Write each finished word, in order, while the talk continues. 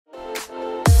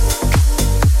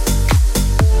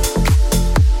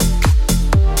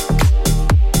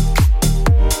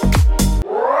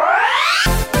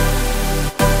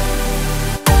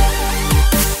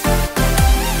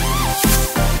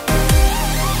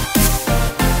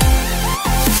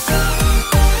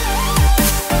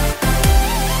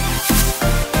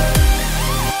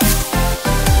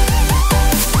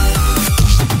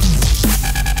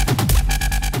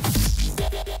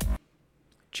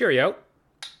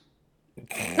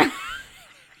Cheerio.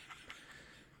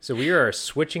 So we are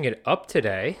switching it up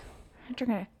today. I'm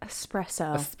drinking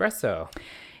espresso. Espresso.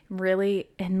 Really,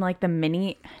 in like the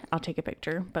mini, I'll take a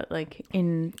picture, but like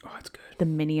in That's good. the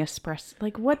mini espresso,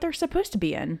 like what they're supposed to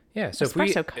be in. Yeah, so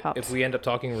Espresso cups. if we end up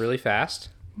talking really fast,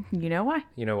 You know why?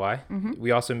 you know why?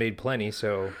 We also made plenty,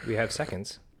 so we have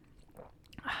seconds.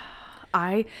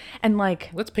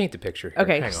 Let's paint the picture here.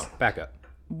 Okay. Hang on. Back up.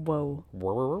 Whoa.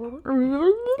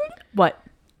 What?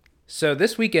 So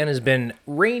this weekend has been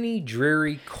rainy,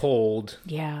 dreary, cold.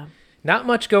 Yeah. Not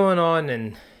much going on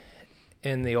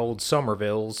in the old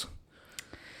Somervilles.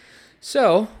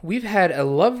 So we've had a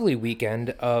lovely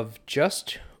weekend of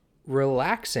just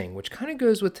relaxing, which kind of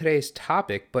goes with today's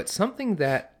topic, but something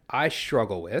that I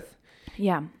struggle with.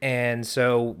 Yeah. And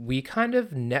so we kind of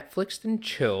Netflixed and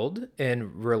chilled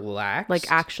and relaxed. Like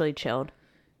actually chilled.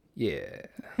 Yeah.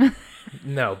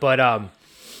 No, but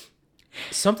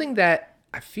something that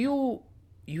I feel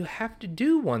you have to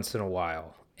do once in a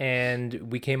while.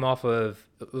 And we came off of,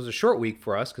 it was a short week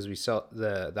for us because we saw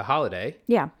the holiday,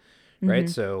 Yeah. right?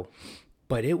 So,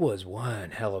 but it was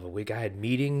one hell of a week. I had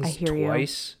meetings I hear you.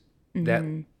 twice that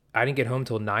I didn't get home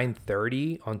till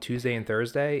 9:30 on Tuesday and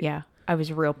Thursday. Yeah. I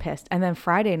was real pissed. And then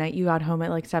Friday night you got home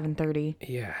at like 7:30.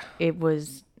 Yeah. It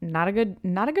was not a good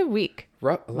week. A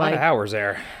lot of hours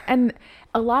there. And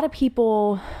a lot of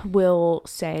people will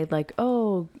say like,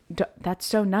 "Oh, that's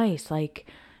so nice." Like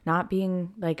not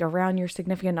being like around your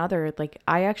significant other. Like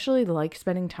I actually like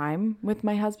spending time with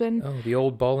my husband. Oh, the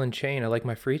old ball and chain. I like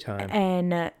my free time.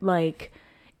 And like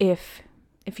if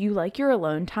you like your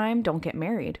alone time, don't get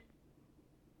married.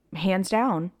 Hands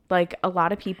down. Like a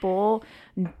lot of people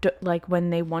like when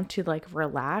they want to like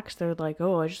relax, they're like,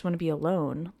 "Oh, I just want to be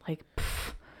alone." Like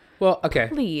Well, okay.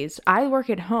 please, I work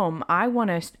at home. I want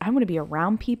to be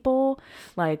around people.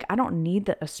 Like I don't need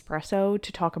the espresso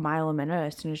to talk a mile a minute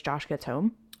as soon as Josh gets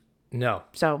home. No.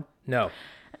 So, No.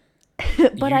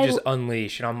 but You just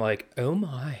unleash, and I'm like, oh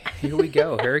my, here we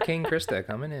go. Hurricane Krista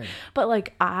coming in. but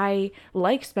like I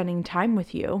like spending time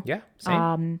with you. Yeah,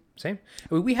 same. Same.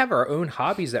 We have our own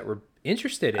hobbies that we're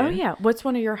interested in. Oh yeah, what's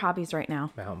one of your hobbies right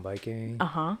now? Mountain biking.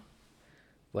 Uh-huh.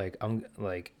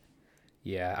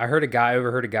 Yeah, I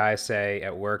overheard a guy say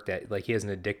at work that like he has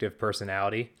an addictive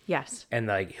personality, Yes. and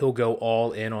like he'll go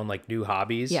all in on like new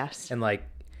hobbies. Yes. And like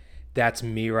that's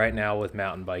me right now with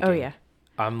mountain biking. Oh yeah.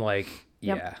 I'm like,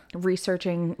 Yep. yeah.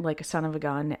 Researching like a son of a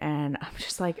gun, and I'm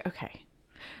just like, okay,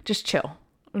 just chill.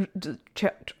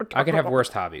 I could have worse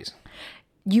hobbies.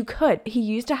 You could. He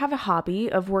used to have a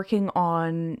hobby of working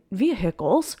on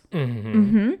vehicles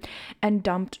and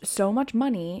dumped so much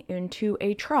money into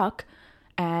a truck,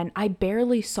 and I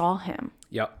barely saw him.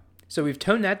 Yep. So we've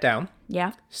toned that down.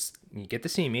 Yeah. You get to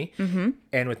see me. Mm-hmm.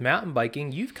 And with mountain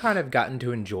biking, you've kind of gotten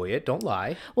to enjoy it. Don't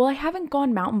lie. Well, I haven't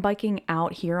gone mountain biking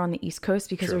out here on the East Coast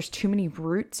because True. there's too many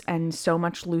roots and so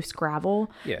much loose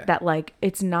gravel Yeah. that like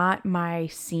it's not my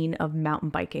scene of mountain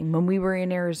biking. When we were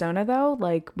in Arizona though,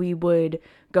 like we would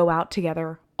go out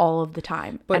together all of the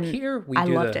time. But and here I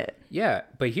loved it. Yeah,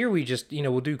 but here we just,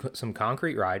 we'll do some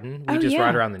concrete riding. We Oh, just yeah.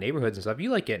 ride around the neighborhoods and stuff.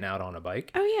 You like getting out on a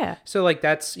bike. Oh yeah. So like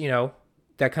that's,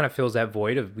 that kind of fills that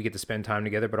void of we get to spend time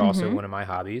together, but also one of my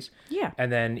hobbies. Yeah.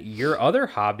 And then your other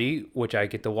hobby, which I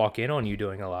get to walk in on you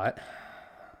doing a lot.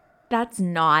 That's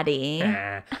naughty.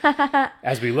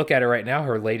 As we look at it right now,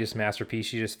 her latest masterpiece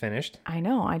she just finished. I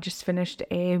know. I just finished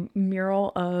a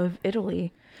mural of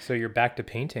Italy. So you're back to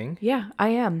painting. Yeah, I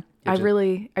am. I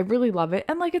really love it.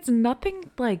 And like it's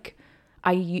nothing like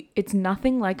I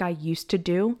used to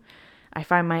do. I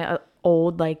find my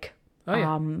old like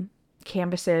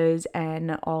canvases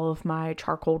and all of my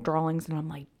charcoal drawings and I'm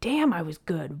like, "Damn, I was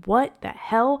good. What the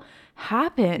hell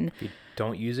happened?" If you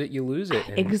don't use it, you lose it.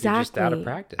 And Exactly. You're just out of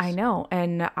practice. I know.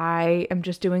 And I am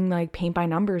just doing like paint by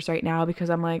numbers right now because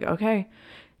I'm like, okay,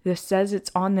 this says it's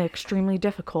on the extremely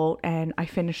difficult. And I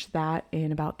finished that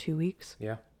in about 2 weeks.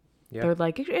 Yeah. Yeah. They're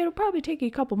like, it'll probably take you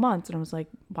a couple months. And I was like,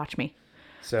 watch me.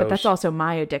 So But that's also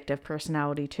my addictive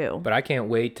personality too. But I can't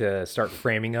wait to start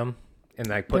framing them and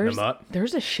like putting them up.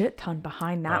 There's a shit ton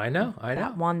behind that. I know.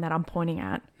 That one that I'm pointing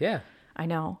at. Yeah. I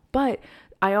know. But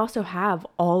I also have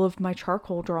all of my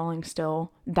charcoal drawings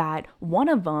still that one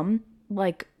of them,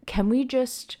 like, can we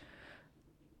just,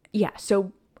 yeah.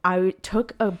 So I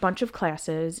took a bunch of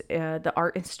classes, the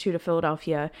Art Institute of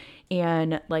Philadelphia,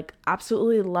 and like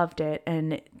absolutely loved it.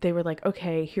 And they were like,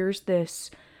 okay, here's this,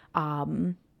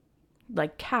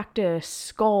 like cactus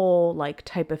skull, like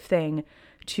type of thing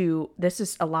this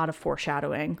is a lot of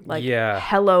foreshadowing, like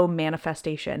hello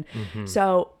manifestation.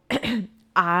 So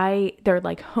they're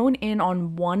like hone in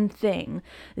on one thing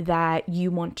that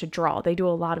you want to draw. They do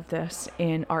a lot of this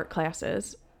in art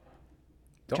classes.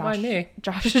 Don't mind me.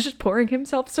 Josh is just pouring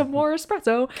himself some more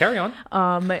espresso. Carry on.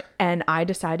 And I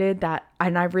decided that,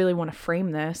 and I really want to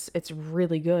frame this. It's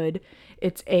really good.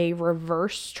 It's a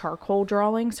reverse charcoal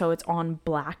drawing. So it's on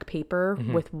black paper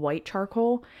with white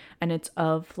charcoal, and it's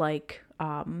of like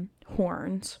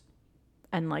horns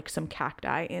and like some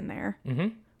cacti in there,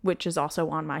 which is also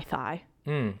on my thigh.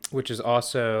 Which is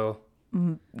also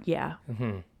Yeah.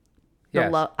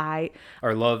 yes. I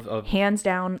Our love of. hands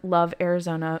down love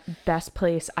Arizona. Best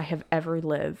place I have ever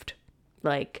lived.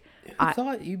 Like, I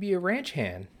thought you'd be a ranch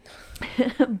hand.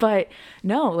 but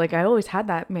no, like I always had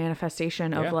that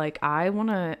manifestation of Yeah. like, I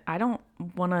don't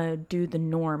want to do the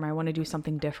norm. I want to do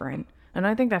something different. And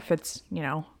I think that fits,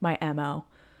 my MO.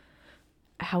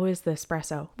 How is the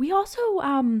espresso? We also,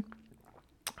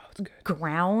 It's good.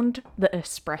 ground the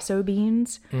espresso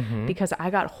beans because I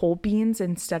got whole beans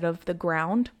instead of the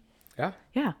ground. Yeah.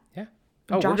 Yeah. Yeah.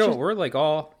 Oh, Josh we're like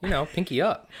all, pinky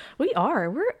up. We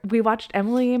are. We watched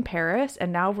Emily in Paris,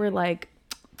 and now we're like,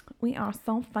 we are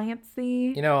so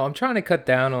fancy. I'm trying to cut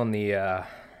down on the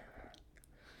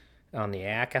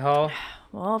alcohol.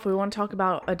 Well, if we want to talk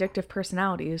about addictive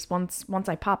personalities, once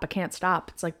I pop, I can't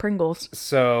stop. It's like Pringles.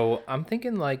 So I'm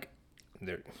thinking like,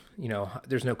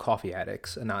 there's no coffee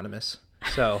addicts anonymous.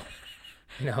 So,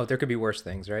 there could be worse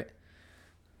things, right?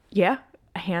 Yeah,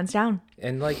 hands down.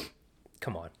 And like,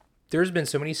 come on. There's been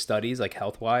so many studies like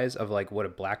health-wise of like what a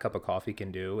black cup of coffee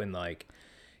can do, and like,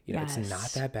 it's Yes.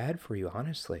 not that bad for you,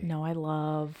 honestly. No, I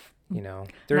love.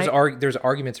 There's there's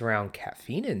arguments around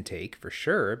caffeine intake for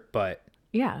sure, but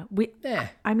Yeah, eh.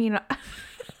 I mean,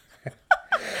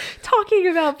 talking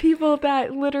about people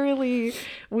that literally,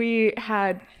 we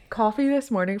had coffee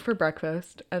this morning for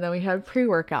breakfast, and then we had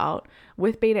pre-workout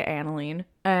with beta alanine,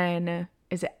 and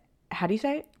how do you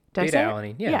say it? Did I say it?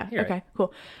 Beta-alanine, yeah, you're okay, right.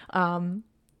 cool.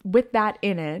 With that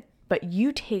in it, but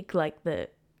you take like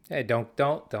Hey, don't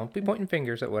be pointing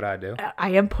fingers at what I do.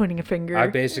 I am pointing a finger.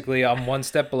 I'm one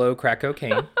step below crack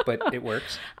cocaine, but it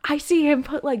works. I see him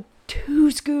put like 2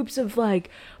 scoops of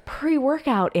like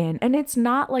pre-workout in, and it's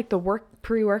not like the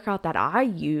pre-workout that I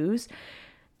use.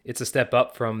 It's a step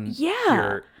up from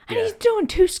Yeah. And he's doing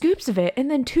 2 scoops of it and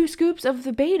then 2 scoops of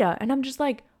the beta. And I'm just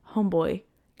like, homeboy,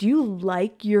 do you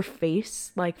like your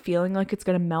face like feeling like it's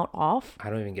going to melt off? I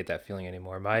don't even get that feeling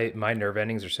anymore. My nerve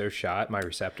endings are so shot, my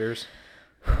receptors.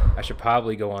 I should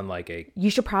probably go on like a You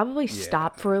should probably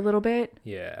stop for a little bit.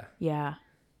 yeah. Yeah.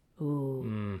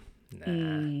 Ooh.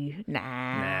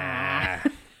 Nah.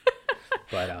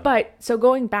 But But so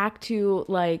going back to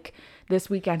like this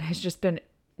weekend has just been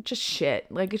just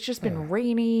shit. Like it's just been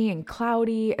rainy and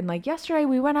cloudy, and like yesterday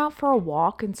we went out for a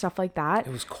walk and stuff like that.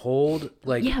 it was cold.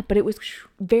 Like Yeah, but it was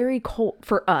very cold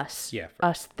for us. Yeah, for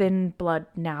us thin blood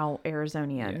now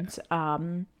Arizonians.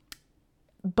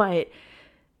 But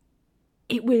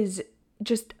it was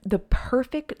just the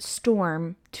perfect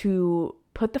storm to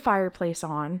put the fireplace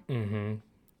on,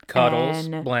 cuddles,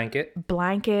 and blanket.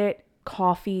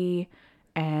 coffee,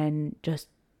 and just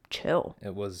chill.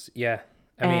 It was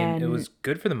I mean, it was And-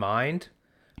 good for the mind.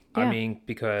 I Yeah. mean,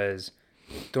 because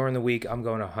during the week I'm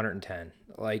going 110.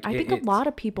 Like I think a lot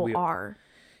of people are.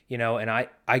 and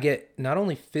I get not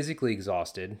only physically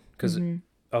exhausted because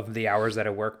of the hours that I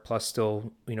work, plus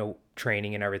still,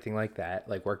 training and everything like that,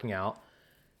 like working out,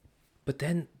 but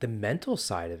then the mental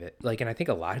side of it, like, and I think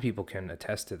a lot of people can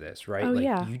attest to this, right? Oh, like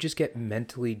yeah. you just get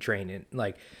mentally drained, and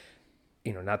like,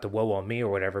 not to woe on me or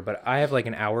whatever, but I have like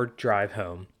an hour drive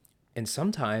home, and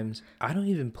sometimes I don't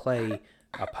even play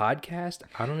a podcast.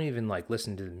 I don't even like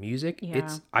listen to the music. Yeah.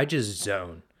 I just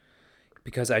zone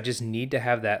because I just need to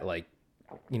have that like,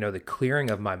 the clearing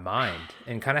of my mind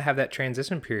and kind of have that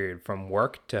transition period from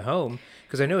work to home.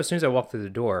 Because I know as soon as I walk through the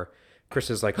door, Chris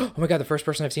is like, oh my God, the first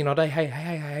person I've seen all day. Hey,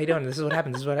 how you doing? This is what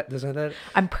happened. This is what that.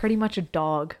 I'm pretty much a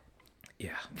dog.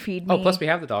 Yeah. Feed me. Oh, plus we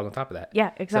have the dog on top of that.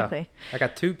 Yeah, exactly. So I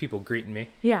got 2 people greeting me.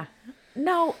 Yeah.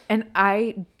 No, and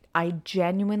I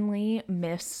genuinely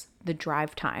miss the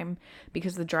drive time,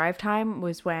 because the drive time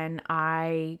was when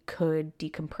I could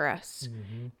decompress.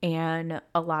 And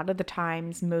a lot of the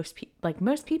times most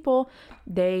people,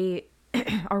 they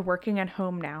are working at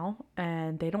home now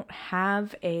and they don't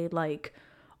have a like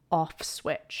off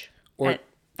switch. Or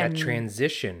that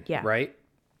transition, yeah. right?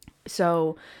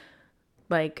 So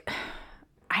like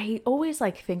I always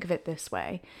like think of it this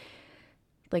way.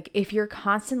 Like if you're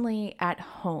constantly at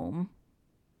home,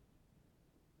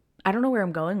 I don't know where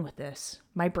I'm going with this.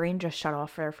 My brain just shut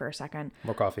off there for a second.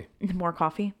 More coffee. More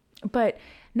coffee. But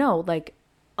no, like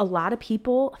a lot of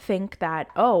people think that,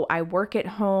 oh, I work at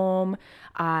home,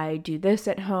 I do this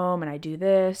at home, and I do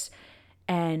this.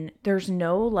 And there's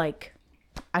no like,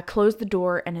 I close the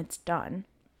door and it's done.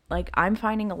 Like, I'm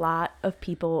finding a lot of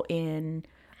people in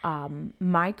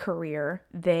my career,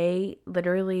 they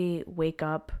literally wake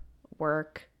up,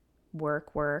 work,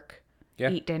 Yeah.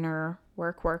 eat dinner,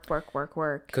 work.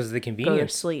 Because the Go to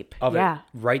convenience sleep. of Yeah. it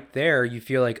right there, you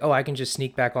feel like, oh, I can just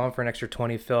sneak back on for an extra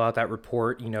 20, fill out that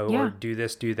report, or Yeah. do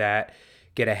this, do that,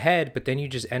 get ahead. But then you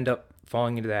just end up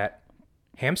falling into that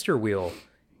hamster wheel,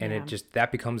 and Yeah.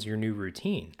 that becomes your new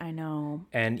routine. I know.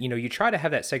 And, you try to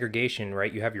have that segregation,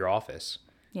 right? You have your office,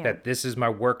 Yeah. that this is my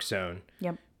work zone.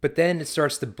 Yep. But then it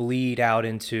starts to bleed out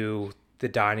into the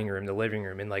dining room, the living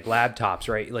room, and like laptops,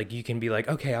 right? Like you can be like,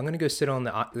 okay, I'm going to go sit on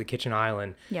the kitchen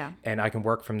island, Yeah. and I can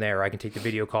work from there. I can take the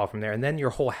video call from there. And then your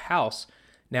whole house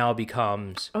now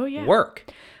becomes Oh, yeah. work.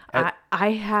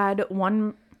 I had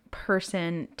one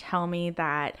person tell me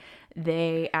that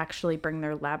they actually bring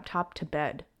their laptop to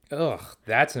bed Ugh,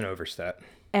 that's an overstep.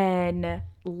 and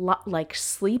like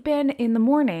sleep in the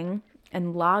morning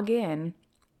and log in.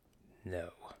 No.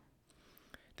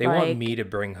 They want Like- me to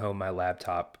bring home my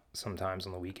laptop sometimes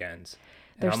on the weekends.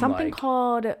 And There's I'm something like,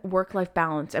 called work-life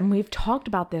balance, and we've talked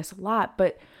about this a lot,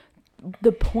 but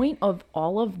the point of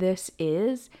all of this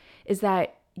is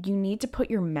that you need to put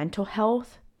your mental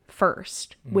health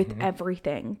first with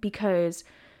everything, because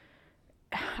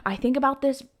I think about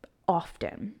this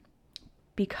often,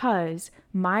 because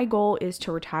my goal is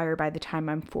to retire by the time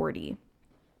I'm 40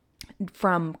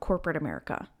 from corporate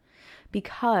America,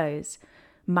 because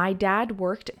my dad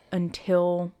worked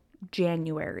until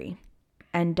January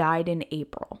and died in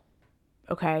April.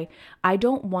 Okay. I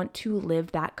don't want to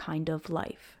live that kind of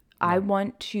life. I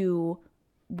want to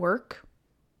work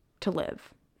to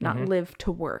live, not live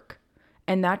to work.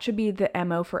 And that should be the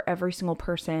MO for every single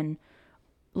person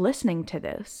listening to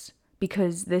this,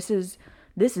 because this is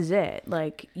it.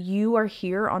 Like, you are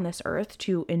here on this earth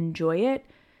to enjoy it,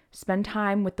 spend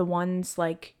time with the ones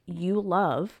like you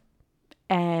love.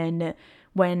 And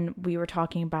when we were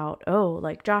talking about, oh,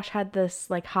 like Josh had this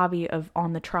like hobby of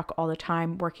on the truck all the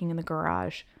time, working in the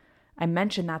garage, I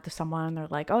mentioned that to someone and they're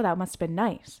like, oh, that must have been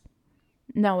nice.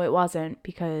 No, it wasn't,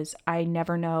 because I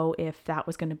never know if that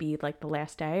was going to be like the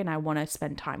last day, and I want to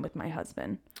spend time with my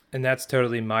husband. and that's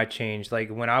totally my change. Like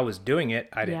when I was doing it,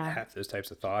 I didn't Yeah. have those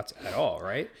types of thoughts at all,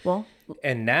 right? Well,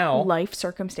 And now, life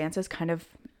circumstances kind of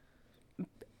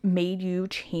made you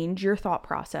change your thought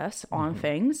process on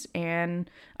things, and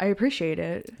I appreciate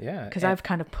it. Yeah, Because and- I've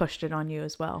kind of pushed it on you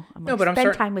as well. I'm No, like, but I'm spend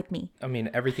certain- time with me. I mean,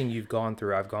 everything you've gone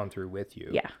through, I've gone through with you.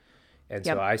 Yeah. And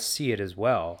Yep. so I see it as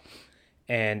well.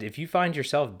 And if you find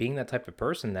yourself being that type of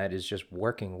person that is just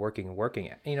working,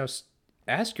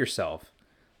 ask yourself,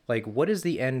 like, what is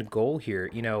the end goal here?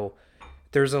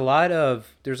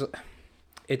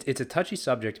 It's a touchy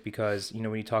subject because,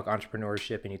 when you talk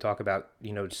entrepreneurship and you talk about,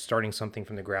 starting something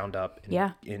from the ground up and,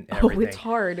 Yeah. and Oh, everything. it's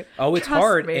hard. Oh, it's Trust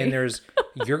hard. me. And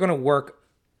you're going to work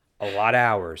a lot of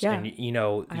hours. Yeah. And,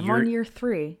 I'm you're on year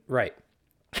 3. right.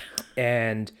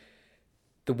 And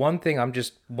the one thing I'm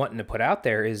just wanting to put out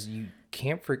there is you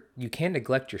can't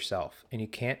neglect yourself, and you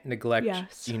can't neglect,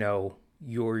 Yes.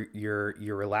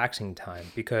 your relaxing time,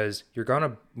 because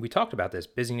we talked about this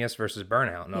busyness versus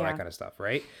burnout and all Yeah. that kind of stuff,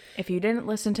 right? If you didn't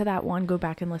listen to that one, go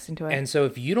back and listen to it. And so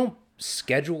if you don't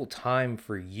schedule time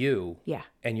for you, Yeah.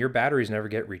 and your batteries never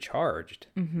get recharged,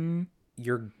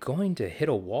 you're going to hit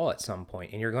a wall at some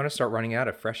point, and you're going to start running out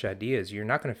of fresh ideas. You're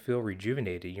not going to feel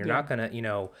rejuvenated. You're not going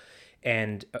to,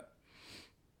 and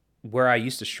where I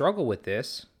used to struggle with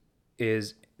this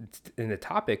is, and the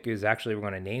topic is actually, we're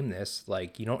going to name this,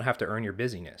 like, you don't have to earn your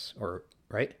busyness, or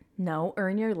right? No,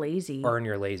 earn your lazy. Earn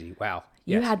your lazy. Wow.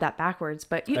 You Yes. had that backwards,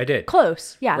 but I did.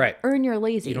 Close. Yeah. Right. Earn your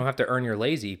lazy. You don't have to earn your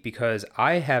lazy, because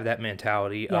I have that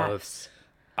mentality of, Yes.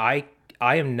 I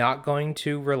am not going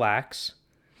to relax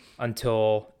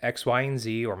until X, Y, and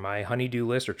Z, or my honey-do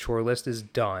list or chore list is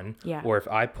done. Yeah. Or if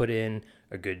I put in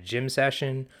a good gym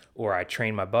session, or I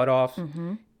train my butt off,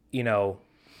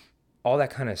 all that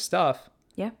kind of stuff.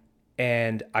 Yeah.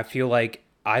 And I feel like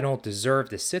I don't deserve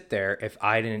to sit there if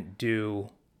I didn't do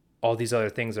all these other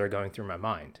things that are going through my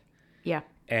mind. Yeah.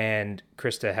 And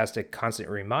Krista has to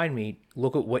constantly remind me,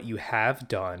 look at what you have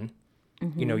done.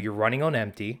 You're running on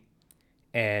empty,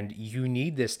 and you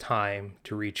need this time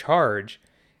to recharge.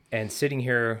 And sitting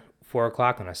here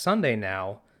 4:00 on a Sunday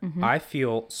now, I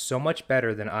feel so much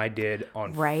better than I did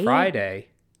on Right? Friday.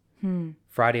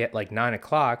 Friday at like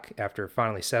 9:00 after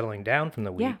finally settling down from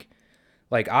the Yeah. week.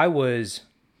 Like, I was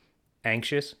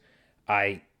anxious.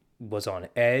 I was on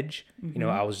edge.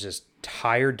 I was just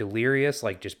tired, delirious,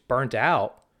 like just burnt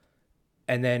out.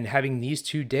 And then having these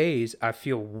 2 days, I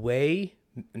feel way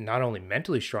not only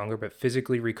mentally stronger, but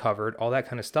physically recovered, all that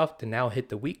kind of stuff to now hit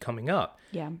the week coming up.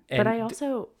 Yeah. And But I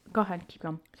also, go ahead, keep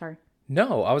going. Sorry.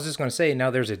 no, I was just going to say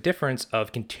now there's a difference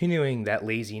of continuing that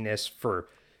laziness for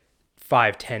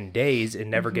 5, 10 days and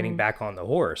never getting back on the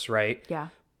horse, right? Yeah.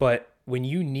 But when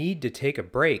you need to take a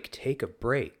break, take a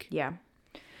break. Yeah.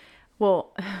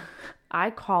 Well,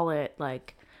 I call it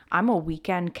like I'm a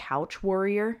weekend couch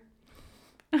warrior.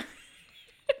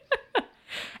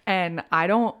 And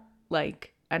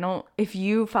if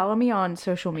you follow me on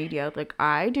social media, like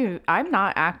I'm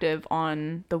not active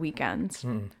on the weekends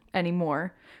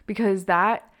anymore because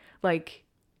I'm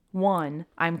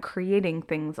creating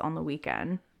things on the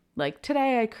weekend. Like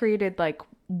today I created like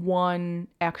one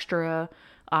extra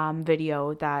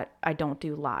video that I don't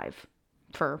do live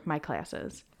for my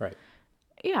classes. Right.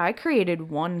 Yeah, I created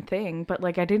one thing, but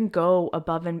like I didn't go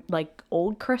above and like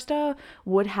old Krista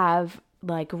would have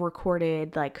like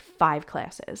recorded like 5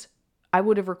 classes. I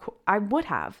would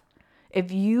have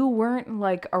if you weren't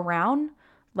like around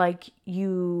like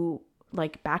you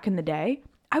like back in the day.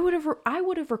 I would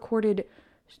have recorded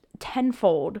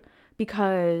tenfold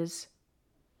because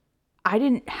I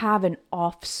didn't have an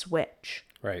off switch.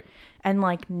 Right. And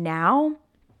like now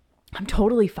I'm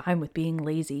totally fine with being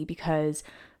lazy because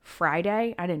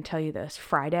Friday, I didn't tell you this.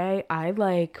 Friday, I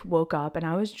like woke up and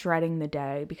I was dreading the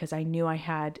day because I knew I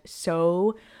had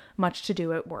so much to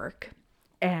do at work.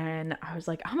 And I was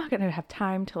like, I'm not going to have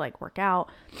time to like work out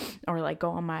or like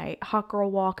go on my hot girl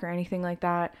walk or anything like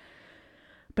that.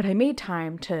 But I made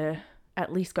time to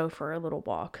at least go for a little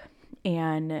walk.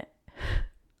 And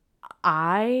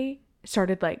I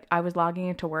was logging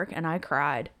into work and I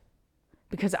cried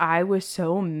because I was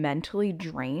so mentally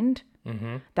drained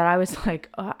that I was like,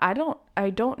 I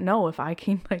don't know if I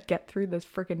can like get through this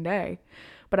freaking day,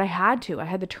 but I had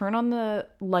to turn on the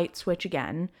light switch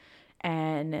again.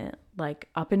 And like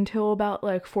up until about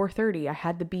like 4:30, I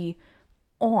had to be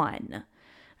on.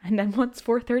 And then once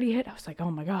 4:30 hit, I was like,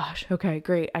 oh my gosh, okay,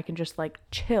 great. I can just like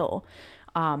chill.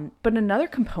 But another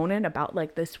component about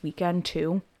like this weekend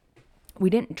too, we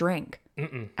didn't drink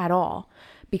at all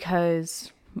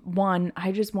because one,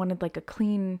 I just wanted like a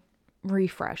clean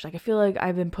refresh. Like I feel like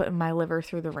I've been putting my liver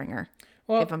through the ringer,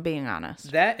 if I'm being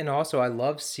honest. That, and also I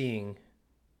love seeing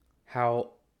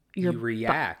how you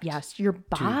react your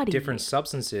body to different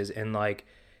substances. And like,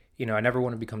 I never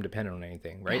want to become dependent on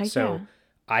anything, right? Heck so yeah.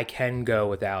 I can go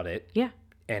without it. Yeah.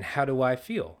 And how do I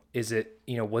feel? Is it,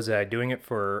 was I doing it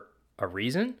for a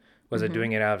reason? Was I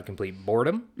doing it out of complete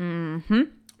boredom? Mm-hmm.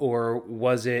 Or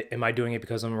am I doing it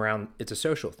because I'm around, it's a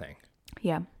social thing?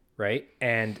 Yeah. Right?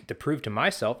 And to prove to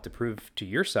myself, to prove to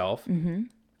yourself,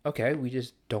 okay, we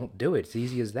just don't do it. It's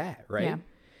easy as that, right? Yeah.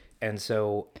 And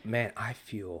so, man, I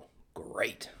feel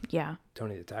great. Yeah.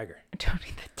 Tony the Tiger. Tony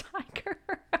the Tiger.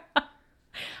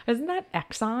 Isn't that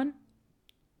Exxon?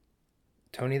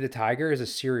 Tony the Tiger is a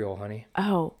cereal, honey.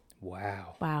 Oh.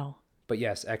 Wow. But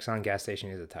yes, Exxon gas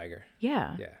station is a tiger.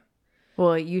 Yeah. Yeah.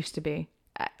 Well, it used to be.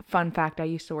 Fun fact, I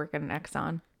used to work at an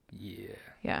Exxon. Yeah.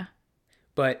 Yeah.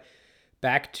 But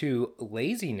back to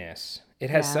laziness, it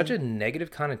has such a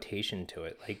negative connotation to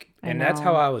it. Like, and that's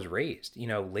how I was raised.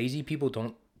 Lazy people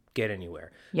don't get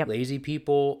anywhere. Yep. Lazy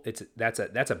people, that's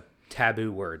a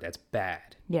taboo word. That's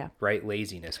bad. Yeah. Right?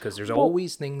 Laziness, because there's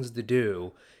always things to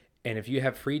do. And if you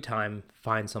have free time,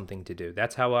 find something to do.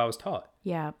 That's how I was taught.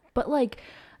 Yeah. But like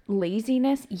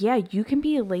laziness, yeah, you can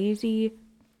be lazy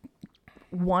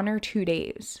 1 or 2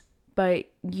 days. But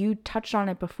you touched on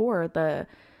it before, the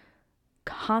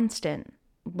constant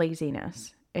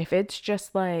laziness. If it's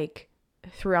just like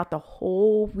throughout the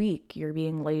whole week you're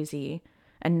being lazy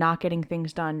and not getting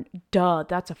things done,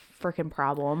 that's a freaking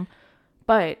problem.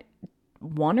 But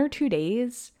 1 or 2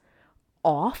 days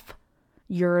off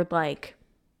your like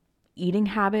eating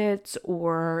habits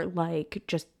or like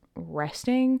just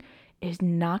resting is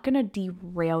not going to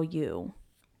derail you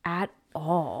at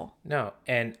all. No,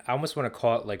 and I almost want to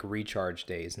call it like recharge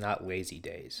days, not lazy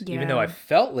days. Yeah. Even though I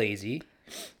felt lazy,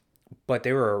 but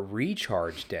they were a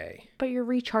recharge day. But you're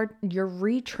retraining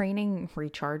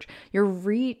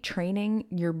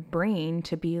your brain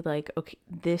to be like, okay,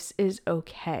 this is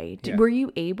okay. Yeah. Were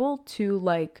you able to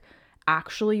like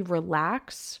actually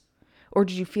relax, or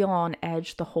did you feel on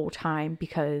edge the whole time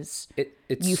because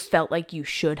you felt like you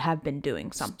should have been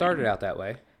doing something? Started out that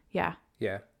way. Yeah.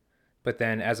 Yeah. But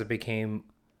then as it became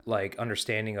like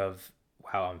understanding of,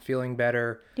 wow, I'm feeling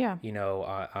better. Yeah.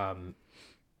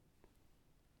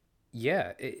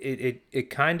 It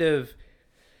kind of,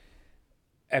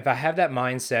 if I have that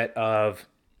mindset of,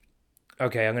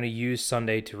 okay, I'm going to use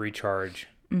Sunday to recharge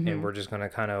and we're just going to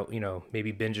kind of,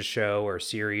 maybe binge a show or a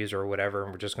series or whatever,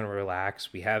 and we're just going to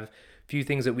relax. We have a few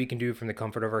things that we can do from the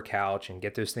comfort of our couch and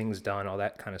get those things done, all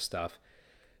that kind of stuff.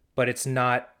 But it's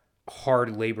not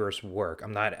hard laborious work.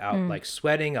 I'm not out like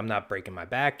sweating. I'm not breaking my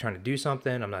back trying to do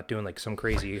something. I'm not doing like some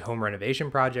crazy home renovation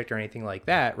project or anything like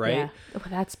that, right? Yeah. Well,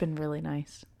 that's been really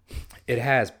nice. It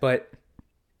has, but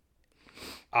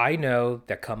I know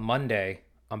that come Monday,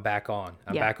 I'm back on.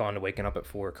 I'm back on to waking up at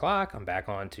 4:00. I'm back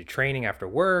on to training after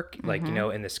work, like,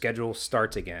 and the schedule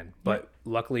starts again. But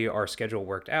luckily our schedule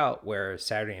worked out where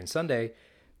Saturday and Sunday,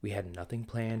 we had nothing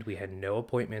planned. We had no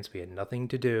appointments. We had nothing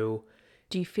to do.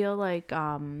 Do you feel like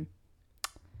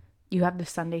you have the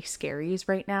Sunday scaries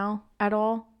right now at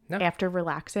all? No. After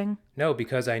relaxing? No,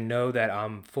 because I know that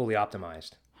I'm fully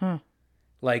optimized.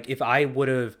 Like if I would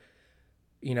have,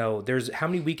 there's how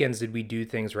many weekends did we do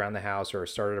things around the house or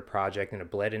started a project and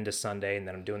it bled into Sunday, and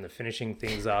then I'm doing the finishing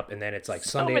things up, and then it's like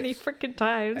Sunday. So many freaking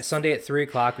times. Sunday at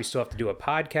 3:00, we still have to do a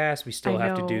podcast. We still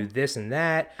have to do this and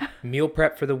that, meal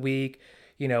prep for the week.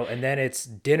 And then it's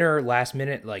dinner last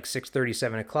minute, like 6:30,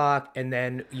 7:00. And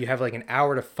then you have like an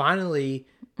hour to finally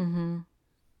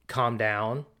calm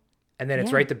down. And then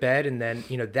it's right to bed. And then,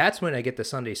 that's when I get the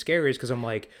Sunday scaries, because I'm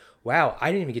like, wow, I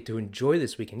didn't even get to enjoy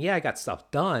this weekend. Yeah, I got stuff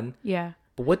done. Yeah.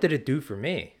 But what did it do for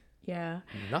me? Yeah.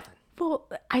 Nothing. Well,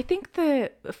 I think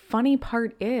the funny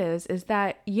part is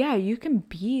that, yeah, you can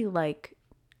be like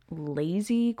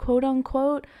lazy, quote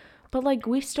unquote. But, like,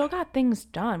 we still got things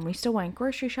done. We still went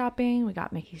grocery shopping. We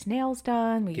got Mickey's nails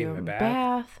done. We gave him a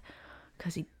bath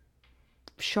because he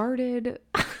sharted.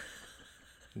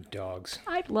 Dogs.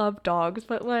 I love dogs,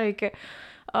 but, like,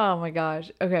 oh, my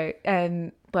gosh. Okay.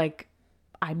 And, like,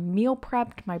 I meal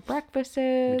prepped my breakfasts.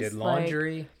 We did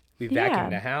laundry. We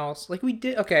vacuumed the house. Like, we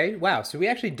did. Okay. Wow. So we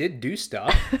actually did do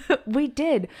stuff. We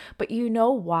did. But you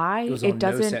know why? It was on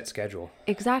no set schedule.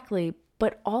 Exactly.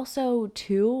 But also,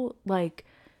 too, like,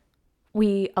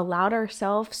 we allowed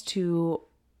ourselves to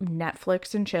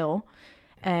Netflix and chill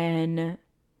and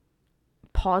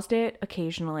paused it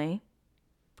occasionally,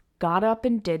 got up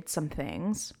and did some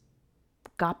things,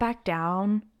 got back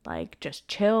down, like just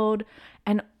chilled.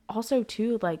 And also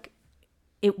too, like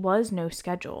it was no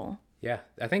schedule. Yeah.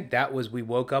 I think that was, we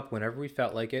woke up whenever we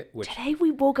felt like it. Today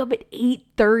we woke up at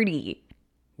 8:30.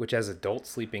 Which as adults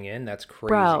sleeping in, that's crazy.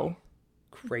 Bro.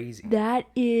 Crazy. That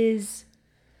is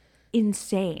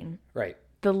insane. Right.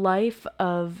 The life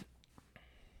of,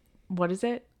 what is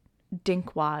it?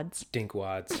 Dinkwads.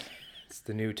 Dinkwads. It's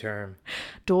the new term.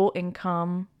 Dual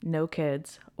income, no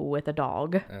kids, with a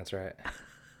dog. That's right.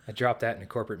 I dropped that in a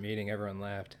corporate meeting. Everyone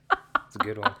laughed. It's a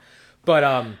good one. But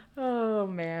oh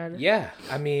man. Yeah,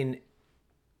 I mean,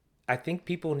 I think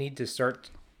people need to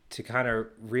start to kind of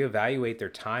reevaluate their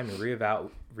time and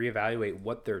reevaluate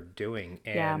what they're doing.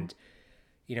 And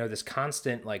this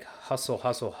constant like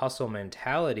hustle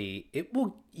mentality, it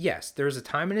will, yes, there's a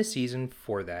time and a season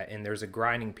for that, and there's a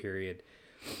grinding period.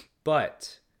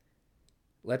 But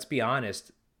let's be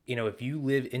honest, if you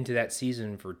live into that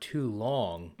season for too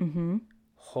long,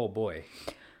 oh boy,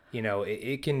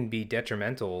 it can be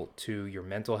detrimental to your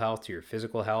mental health, to your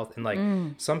physical health. And like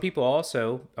some people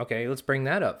also, okay, let's bring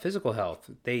that up. Physical health,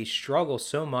 they struggle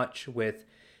so much with,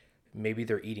 maybe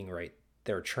they're eating right,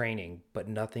 they're training, but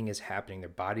nothing is happening. Their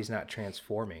body's not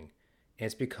transforming. And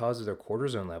it's because of their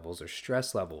cortisone levels, their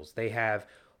stress levels.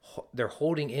 They're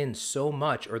holding in so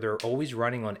much, or they're always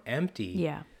running on empty.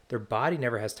 Yeah. Their body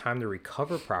never has time to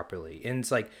recover properly. And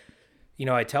it's like,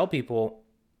 I tell people,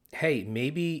 hey,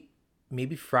 maybe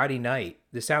Friday night,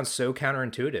 this sounds so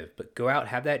counterintuitive, but go out,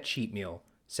 have that cheat meal.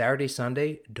 Saturday,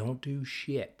 Sunday, don't do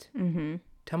shit.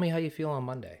 Tell me how you feel on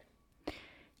Monday.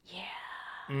 Yeah.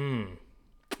 And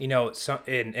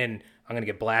I'm going to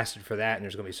get blasted for that, and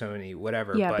there's going to be so many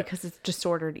whatever. Yeah, because it's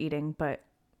disordered eating, but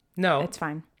no, it's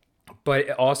fine. But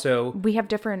also, we have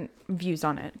different views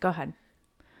on it. Go ahead.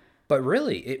 But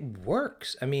really, it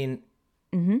works. I mean,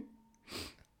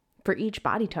 for each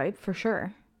body type, for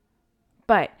sure.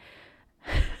 But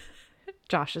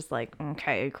Josh is like,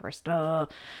 okay, Krista.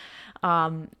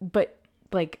 But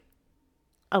like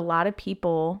a lot of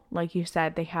people, like you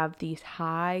said, they have these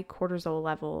high cortisol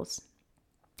levels.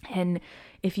 And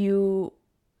if you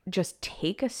just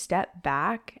take a step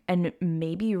back and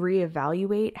maybe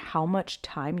reevaluate how much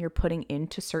time you're putting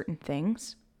into certain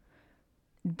things,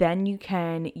 then you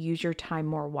can use your time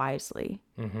more wisely.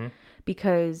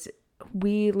 Because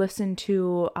we listened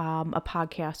to a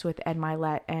podcast with Ed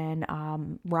Milet and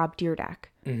Rob Dyrdek.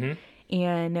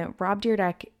 And Rob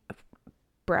Dyrdek,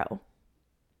 bro,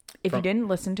 if you didn't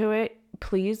listen to it,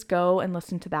 please go and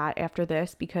listen to that after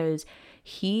this, because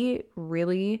he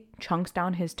really chunks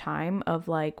down his time of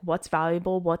like what's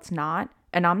valuable, what's not,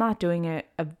 And I'm not doing it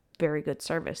a very good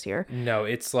service here. No,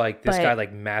 it's like this But- guy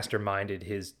like masterminded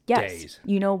his Yes. days.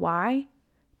 You know why?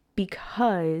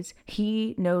 Because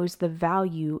he knows the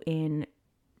value in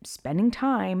spending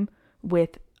time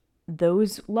with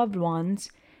those loved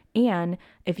ones. And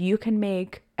if you can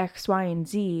make X, Y, and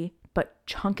Z, but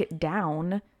chunk it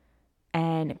down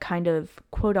and kind of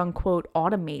quote unquote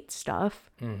automate stuff,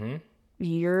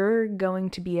 you're going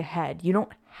to be ahead. You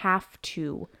don't have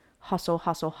to hustle,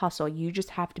 hustle, hustle. You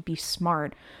just have to be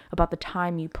smart about the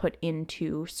time you put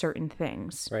into certain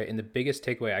things. Right. And the biggest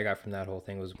takeaway I got from that whole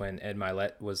thing was when Ed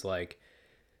Milet was like,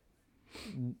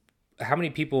 how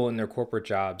many people in their corporate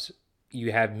jobs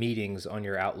you have meetings on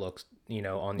your Outlooks,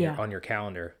 on your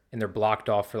calendar, and they're blocked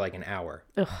off for like an hour.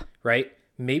 Ugh. Right?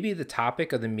 Maybe the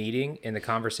topic of the meeting and the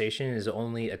conversation is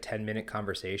only a 10-minute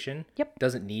conversation. Yep.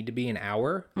 Doesn't need to be an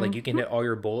hour. Like you can hit all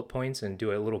your bullet points and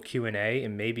do a little Q&A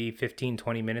in maybe 15,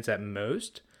 20 minutes at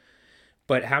most.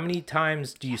 But how many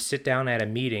times do you sit down at a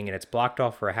meeting and it's blocked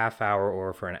off for a half hour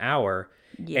or for an hour,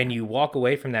 and you walk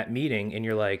away from that meeting and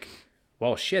you're like,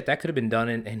 well, shit, that could have been done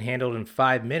and handled in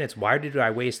 5 minutes. Why did I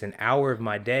waste an hour of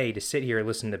my day to sit here and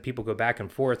listen to people go back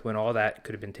and forth when all that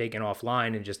could have been taken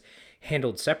offline and just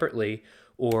handled separately,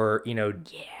 or,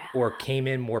 or came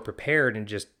in more prepared and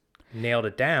just nailed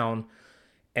it down?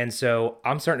 And so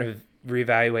I'm starting to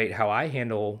reevaluate how I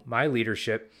handle my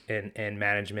leadership and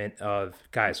management of,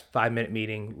 guys, 5-minute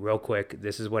meeting real quick.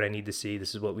 This is what I need to see.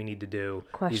 This is what we need to do.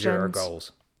 These are our Questions?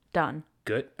 goals. Done.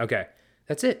 Good. Okay.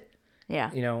 That's it.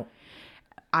 Yeah.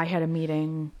 I had a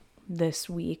meeting this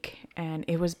week and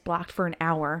it was blocked for an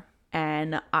hour,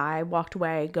 and I walked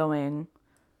away going,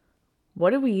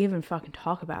 what did we even fucking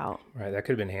talk about? Right. That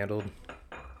could have been handled.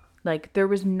 Like, there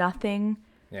was nothing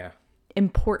Yeah.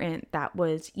 important that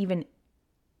was even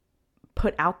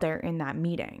put out there in that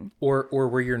meeting. Or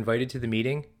where you're invited to the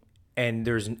meeting and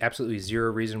there's absolutely zero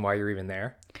reason why you're even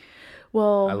there.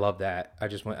 Well, I love that. I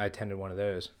attended one of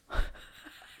those.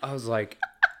 I was like,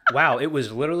 wow, it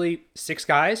was literally 6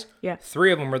 guys. Yeah.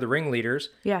 3 of them were the ringleaders.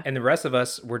 Yeah. And the rest of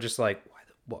us were just like,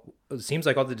 it seems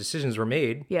like all the decisions were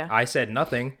made. Yeah. I said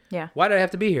nothing. Yeah. Why did I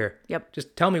have to be here? Yep.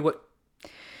 Just tell me what.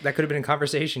 That could have been a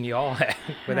conversation you all had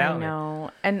without I me.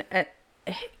 know. And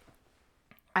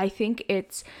I think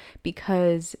it's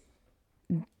because,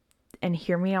 and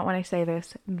hear me out when I say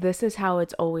this is how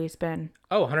it's always been.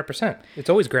 Oh, 100%. It's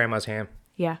always grandma's ham.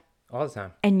 Yeah. All the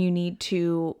time. And you need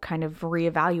to kind of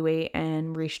reevaluate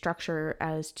and restructure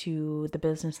as to the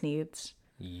business needs,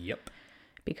 Yep.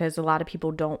 because a lot of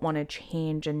people don't want to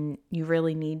change, and you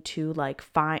really need to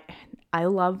I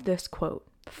love this quote,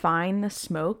 find the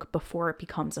smoke before it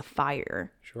becomes a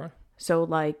fire. Sure. So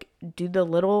do the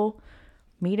little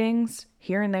meetings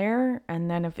here and there, and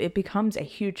then if it becomes a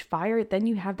huge fire, then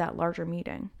you have that larger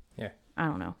meeting. Yeah. I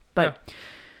don't know. But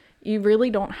you really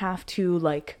don't have to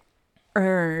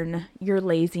earn your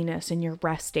laziness and your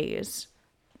rest days.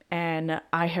 And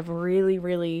I have really,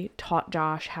 really taught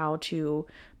Josh how to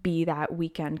be that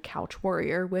weekend couch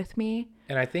warrior with me.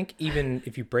 And I think even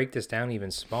if you break this down even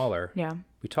smaller, Yeah.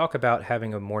 we talk about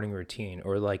having a morning routine,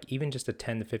 or even just a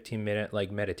 10 to 15 minute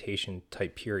meditation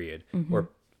type period, or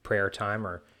prayer time,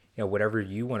 or whatever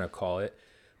you want to call it.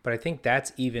 But I think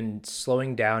that's even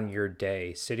slowing down your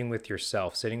day, sitting with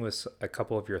yourself, sitting with a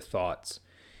couple of your thoughts,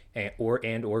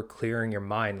 or clearing your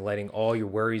mind, letting all your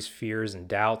worries, fears, and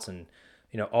doubts and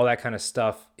all that kind of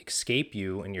stuff escape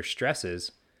you and your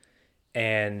stresses,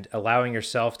 and allowing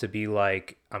yourself to be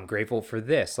like, I'm grateful for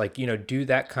this, do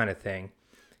that kind of thing.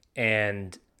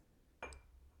 And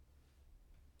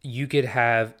you could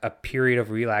have a period of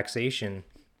relaxation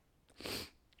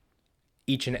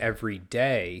each and every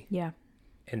day. Yeah.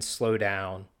 And slow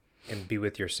down and be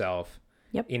with yourself.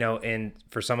 Yep. And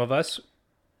for some of us,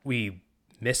 we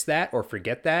miss that or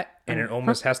forget that, and it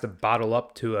almost has to bottle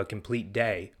up to a complete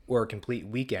day or a complete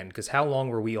weekend. Because how long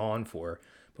were we on for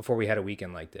before we had a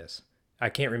weekend like this? I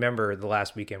can't remember the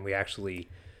last weekend we actually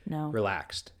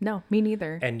relaxed. No, me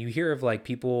neither. And you hear of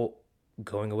people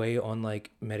going away on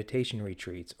meditation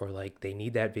retreats, or they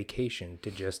need that vacation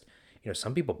to just,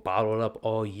 some people bottle it up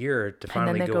all year to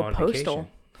finally then they go go on postal. vacation.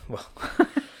 Well,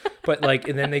 but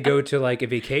and then they go to a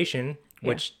vacation,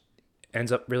 which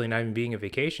ends up really not even being a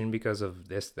vacation because of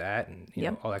this, that, and you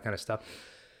know, all that kind of stuff.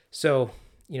 So,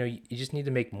 you just need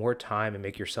to make more time and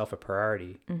make yourself a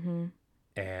priority. Mm-hmm.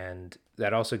 And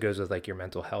that also goes with your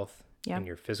mental health and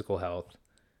your physical health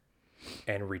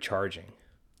and recharging.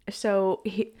 So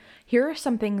here are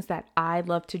some things that I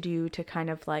love to do to kind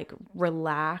of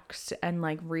relax and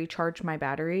recharge my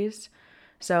batteries.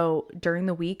 So during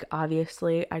the week,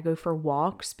 obviously, I go for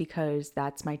walks because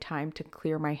that's my time to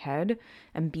clear my head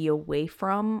and be away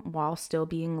from while still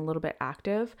being a little bit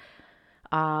active.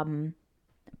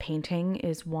 Painting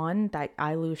is one that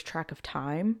I lose track of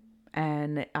time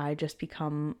and I just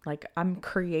become like I'm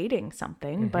creating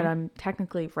something, but I'm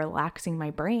technically relaxing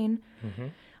my brain.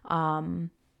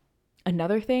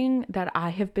 Another thing that I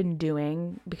have been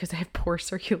doing because I have poor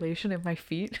circulation in my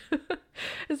feet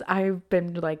is I've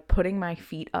been like putting my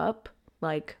feet up,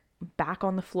 like back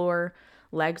on the floor,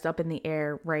 legs up in the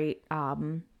air, right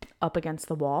up against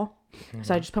the wall.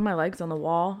 So I just put my legs on the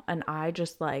wall and I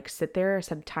just like sit there. I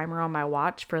set a timer on my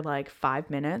watch for like 5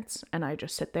 minutes and I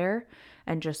just sit there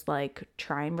and just like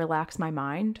try and relax my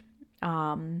mind.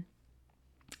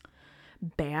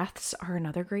 Baths are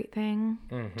another great thing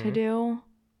to do.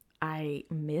 I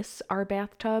miss our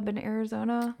bathtub in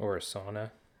Arizona. Or a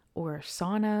sauna. Or a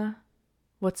sauna.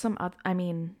 What's some other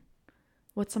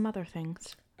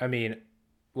things? I mean,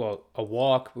 well, a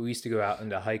walk. We used to go out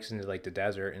into hikes into like the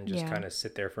desert and just Yeah. kind of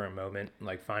sit there for a moment,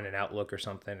 like find an outlook or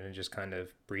something, and just kind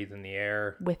of breathe in the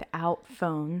air Without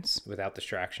phones. without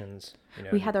distractions. You know,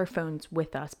 We had our phones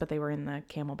with us, but they were in the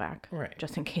Camelback. Right.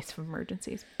 Just in case of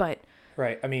emergencies. But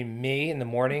right. I mean, me in the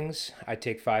mornings, I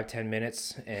take 5-10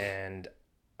 minutes and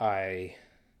I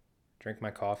drink my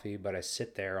coffee, but I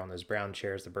sit there on those brown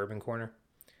chairs, the bourbon corner,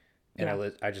 and Yeah.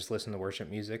 I just listen to worship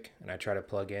music and I try to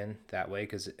plug in that way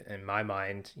because in my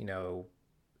mind, you know,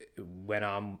 when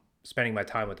I'm spending my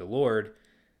time with the Lord,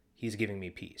 He's giving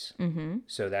me peace. Mm-hmm.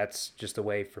 So that's just a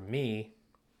way for me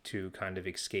to kind of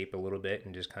escape a little bit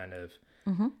and just kind of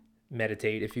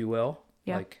meditate, if you will.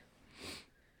 Yeah. Like,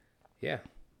 yeah.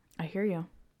 I hear you.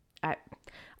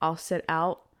 I'll sit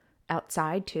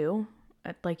outside too,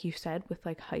 like you said, with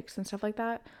like hikes and stuff like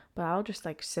that. But I'll just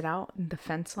like sit out in the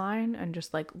fence line and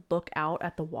just like look out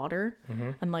at the water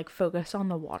and like focus on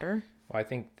the water. Well, I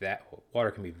think that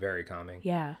water can be very calming.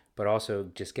 Yeah. But also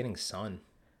just getting sun.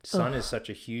 Sun is such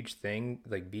a huge thing,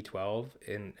 like B12,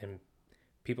 and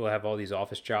people have all these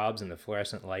office jobs and the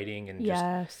fluorescent lighting and just,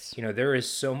 Yes. you know, there is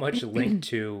so much linked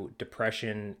to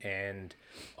depression and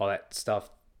all that stuff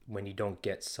when you don't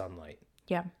get sunlight.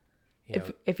 Yeah. You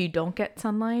know, If you don't get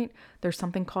sunlight, there's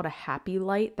something called a happy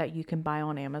light that you can buy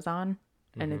on Amazon,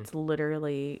 and it's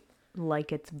literally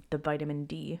like it's the vitamin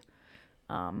D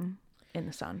in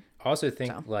the sun. I also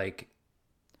think like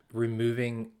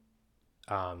removing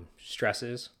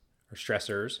stresses or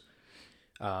stressors.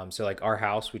 So like our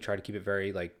house, we try to keep it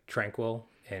very like tranquil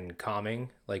and calming.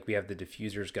 Like we have the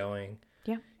diffusers going.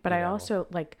 Yeah. But I also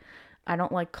like, I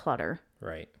don't like clutter.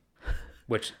 Right.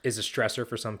 Which is a stressor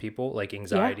for some people, like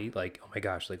anxiety, like, oh my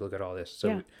gosh, like look at all this. So,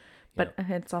 Yeah. But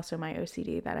it's also my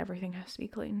OCD that everything has to be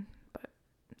clean, but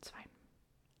it's fine.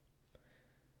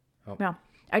 Oh. Yeah.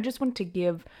 I just want to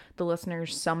give the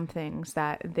listeners some things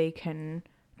that they can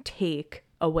take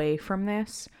away from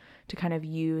this to kind of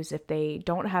use if they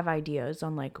don't have ideas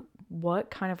on like what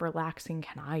kind of relaxing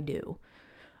can I do.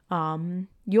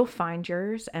 You'll find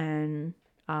yours, and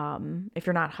if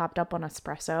you're not hopped up on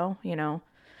espresso, you know,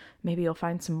 maybe you'll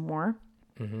find some more.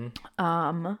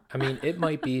 I mean, it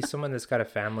might be someone that's got a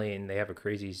family and they have a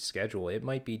crazy schedule. It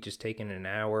might be just taking an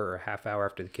hour or a half hour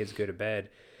after the kids go to bed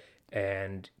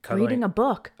and Reading a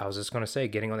book. I was just going to say,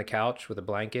 getting on the couch with a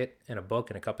blanket and a book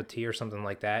and a cup of tea or something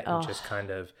like that, and just kind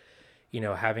of, you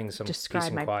know, having some peace Describe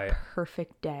and my quiet.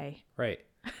 perfect day. Right.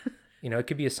 You know, it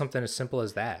could be something as simple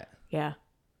as that. Yeah.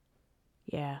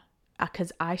 Yeah.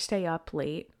 Because I stay up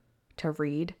late to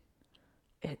read.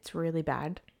 It's really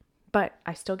bad. But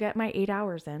I still get my 8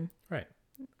 hours in. Right.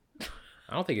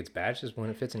 I don't think it's bad. It's just when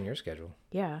it fits in your schedule.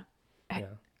 Yeah. Yeah.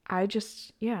 I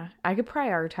just, yeah, I could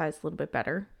prioritize a little bit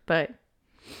better. But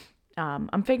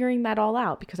I'm figuring that all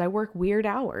out because I work weird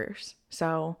hours.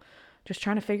 So just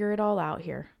trying to figure it all out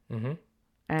here. Mm-hmm.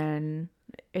 And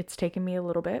it's taken me a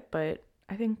little bit, but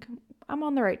I think I'm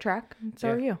on the right track. And so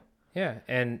are you. Yeah.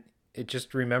 And it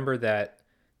just remember that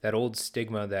old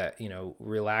stigma that, you know,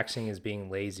 relaxing is being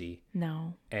lazy.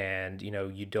 No. And, you know,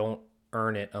 you don't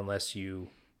earn it unless you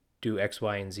do X,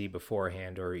 Y, and Z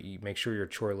beforehand, or you make sure your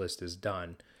chore list is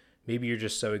done. Maybe you're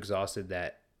just so exhausted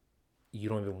that you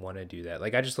don't even want to do that.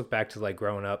 Like I just look back to like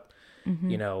growing up,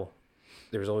 you know,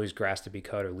 there was always grass to be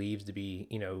cut or leaves to be,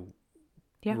 you know,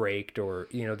 raked, or,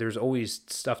 you know, there's always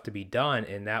stuff to be done.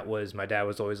 And that was, my dad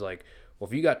was always like, well,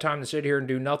 if you got time to sit here and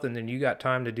do nothing, then you got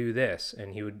time to do this.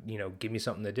 And he would, you know, give me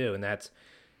something to do. And that's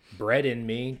bred in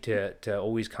me to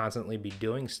always constantly be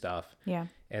doing stuff. Yeah.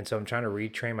 And so I'm trying to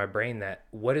retrain my brain that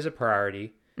what is a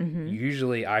priority?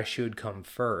 Usually I should come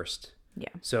first. Yeah.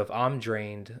 So if I'm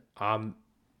drained, I'm,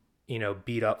 you know,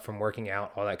 beat up from working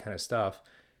out, all that kind of stuff,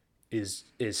 is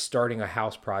starting a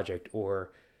house project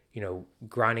or,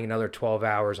 grinding another 12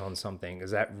 hours on something,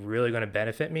 is that really going to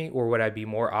benefit me? Or would I be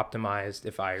more optimized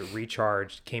if I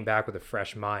recharged, came back with a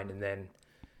fresh mind, and then,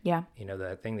 Yeah.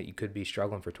 that thing that you could be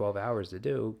struggling for 12 hours to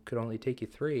do could only take you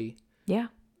 3 Yeah.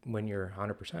 when you're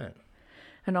 100%.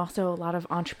 And also a lot of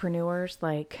entrepreneurs,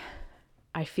 like,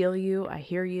 I feel you, I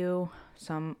hear you.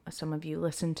 Some of you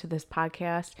listen to this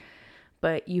podcast,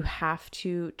 but you have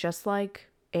to, just like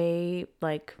a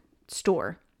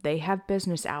store, they have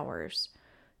business hours.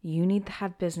 You need to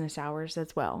have business hours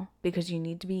as well, because you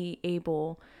need to be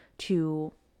able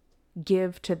to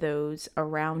give to those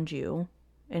around you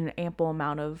in an ample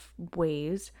amount of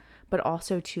ways, but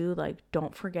also too,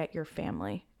 don't forget your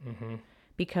family,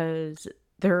 because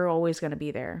they're always going to be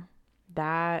there.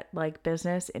 That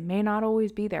business, it may not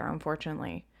always be there,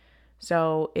 unfortunately.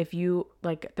 So if you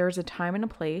there's a time and a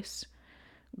place,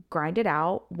 grind it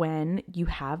out when you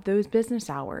have those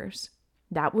business hours.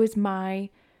 That was my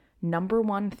number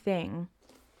one thing,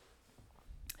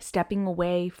 stepping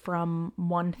away from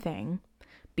one thing,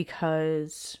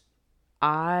 because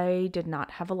I did not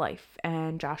have a life,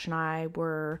 and Josh and I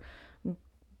were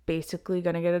basically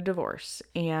going to get a divorce,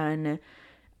 and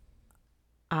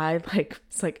I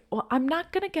it's well, I'm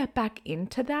not going to get back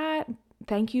into that.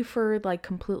 Thank you for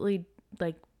completely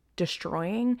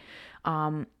destroying.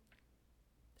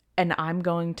 And I'm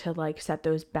going to set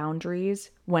those boundaries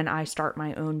when I start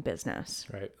my own business.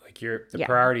 Right. The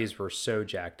priorities were so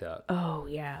jacked up. Oh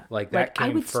yeah. That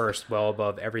came first, well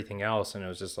above everything else. And it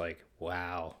was just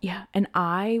wow. Yeah. And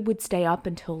I would stay up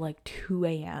until 2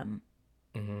 a.m.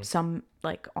 Some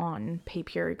on pay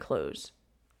period close.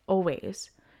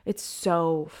 Always. It's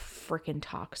so freaking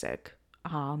toxic.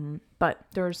 But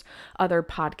there's other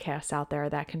podcasts out there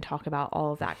that can talk about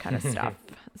all of that kind of stuff.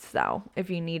 So if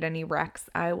you need any recs,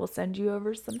 I will send you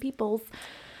over some people's.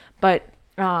 But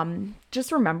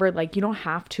just remember, you don't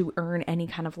have to earn any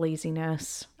kind of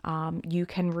laziness. You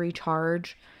can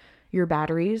recharge your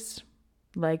batteries.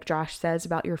 Like Josh says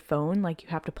about your phone, you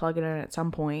have to plug it in at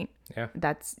some point. Yeah.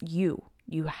 That's you.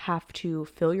 You have to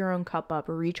fill your own cup up,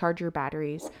 recharge your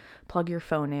batteries, plug your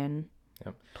phone in.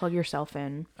 Yep. Plug yourself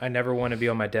in. I never want to be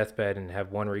on my deathbed and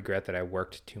have one regret that I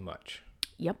worked too much.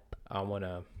 Yep. I want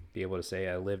to be able to say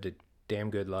I lived a damn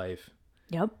good life.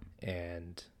 Yep.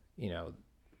 And,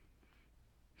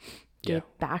 give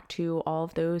back to all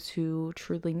of those who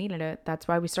truly needed it. That's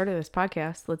why we started this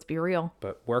podcast. Let's be real.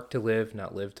 But work to live,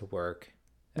 not live to work.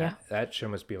 Yeah. That should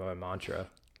must be my mantra.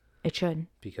 It should.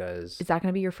 Because... Is that going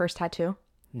to be your first tattoo?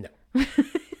 No.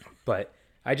 But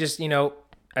I just,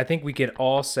 I think we could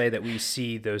all say that we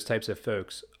see those types of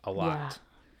folks a lot.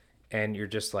 Yeah. And you're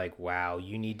just wow,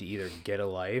 you need to either get a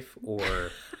life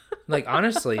or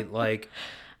honestly,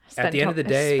 at the end of the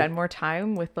day, spend more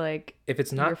time with if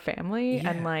it's not your family,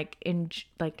 and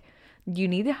you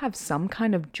need to have some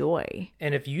kind of joy.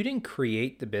 And if you didn't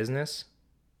create the business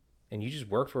and you just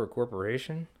work for a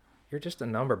corporation, you're just a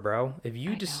number, bro. If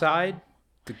you decide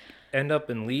to end up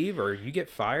and leave, or you get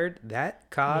fired, that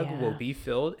cog will be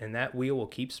filled, and that wheel will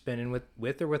keep spinning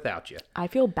with or without you. I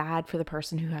feel bad for the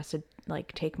person who has to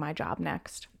take my job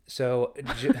next. So,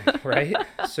 right?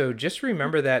 So just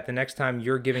remember that the next time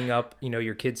you're giving up,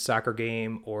 your kid's soccer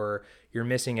game, or you're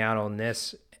missing out on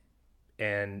this,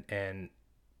 and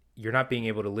you're not being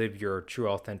able to live your true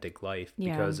authentic life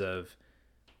because of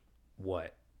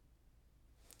what?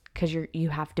 Because you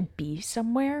have to be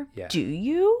somewhere? Yeah. Do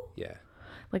you? Yeah.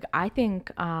 I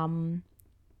think one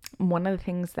of the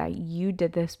things that you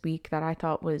did this week that I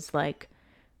thought was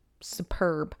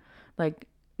superb,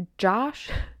 Josh,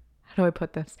 how do I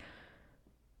put this?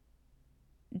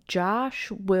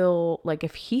 Josh will,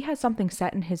 if he has something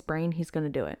set in his brain, he's going to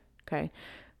do it. Okay.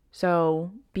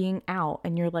 So being out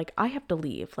and you're I have to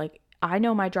leave. I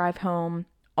know my drive home,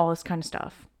 all this kind of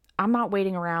stuff. I'm not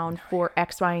waiting around for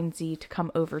X, Y, and Z to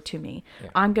come over to me. Yeah.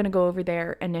 I'm going to go over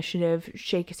there, initiative,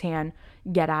 shake his hand,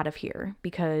 get out of here,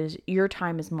 because your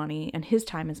time is money and his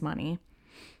time is money.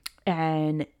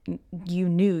 And you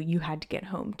knew you had to get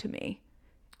home to me,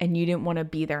 and you didn't want to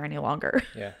be there any longer.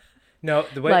 Yeah. No,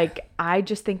 the way I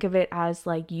just think of it as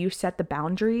you set the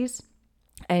boundaries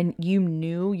and you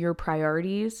knew your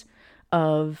priorities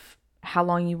of how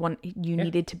long you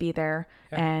needed to be there,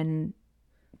 and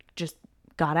just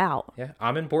got out. Yeah,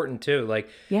 I'm important too.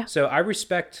 Yeah. So I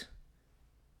respect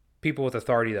people with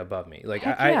authority above me.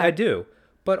 I do.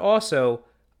 But also,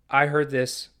 I heard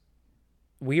this: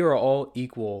 we are all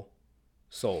equal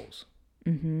souls.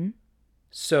 Mm-hmm.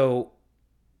 So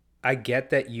I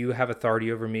get that you have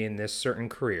authority over me in this certain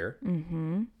career.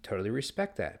 Mm-hmm. Totally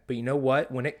respect that. But you know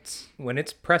what? When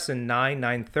it's pressing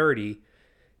 9:30,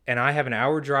 and I have an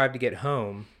hour drive to get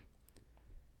home,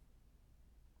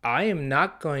 I am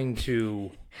not going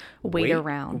to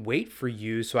Around. wait for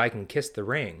you so I can kiss the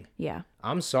ring. Yeah.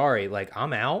 I'm sorry. Like,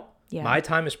 I'm out. Yeah. My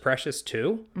time is precious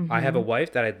too. I have a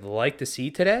wife that I'd like to see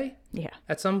today Yeah.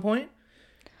 at some point.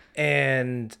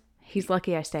 And He's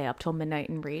lucky I stay up till midnight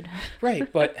and read.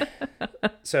 right, but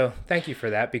so thank you for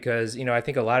that, because I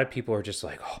think a lot of people are just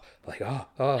like,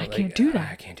 I can't do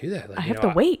that. I can't do that. Like, I have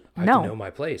to wait. I have No. to know my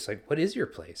place. Like, what is your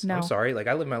place? No. I'm sorry. Like,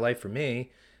 I live my life for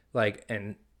me. Like,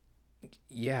 and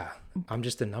yeah, I'm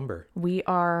just a number. We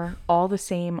are all the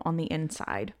same on the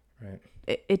inside. Right.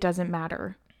 It doesn't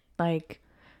matter, like,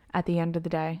 at the end of the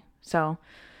day. So,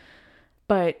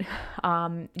 but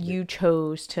you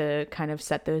chose to kind of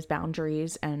set those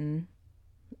boundaries, and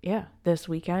yeah, this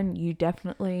weekend you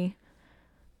definitely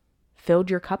filled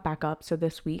your cup back up, so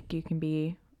this week you can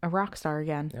be a rock star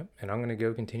again. Yep. And I'm going to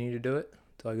go continue to do it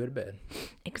till I go to bed.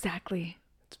 Exactly.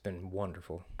 It's been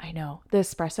wonderful. I know. The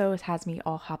espresso has me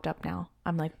all hopped up now.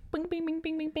 I'm like, bing, bing, bing,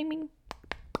 bing, bing, bing, bing.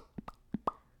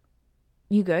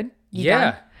 You good? You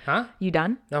Yeah. done? Huh? You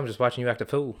done? No, I'm just watching you act a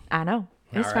fool. I know.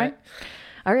 It's All fine. right.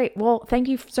 All right. Well, thank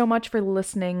you so much for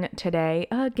listening today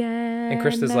again. And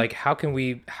Krista's like, how can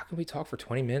we talk for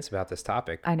 20 minutes about this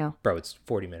topic? I know. Bro, it's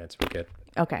 40 minutes. We're good.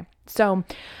 Okay. So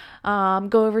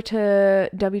go over to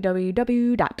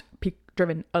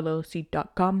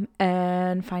www.peakdrivenllc.com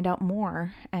and find out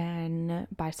more and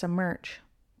buy some merch,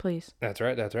 please. That's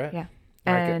right. That's right. Yeah.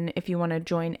 All right, And if you want to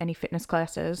join any fitness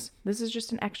classes, this is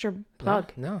just an extra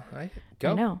plug. No,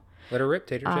 go. I know. Let her rip,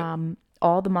 Tater shit.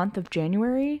 All the month of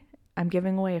January, I'm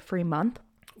giving away a free month.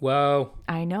 Whoa.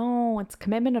 I know it's a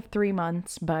commitment of 3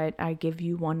 months, but I give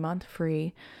you 1 month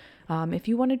free if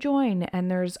you want to join.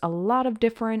 And there's a lot of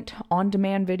different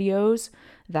on-demand videos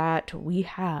that we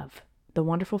have. The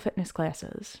wonderful fitness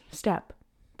classes, step,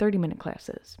 30-minute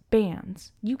classes,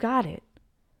 bands. You got it.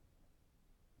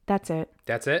 That's it.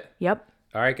 That's it? Yep.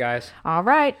 All right, guys. All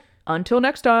right. Until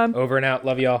next time. Over and out.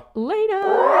 Love y'all.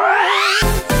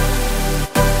 Later.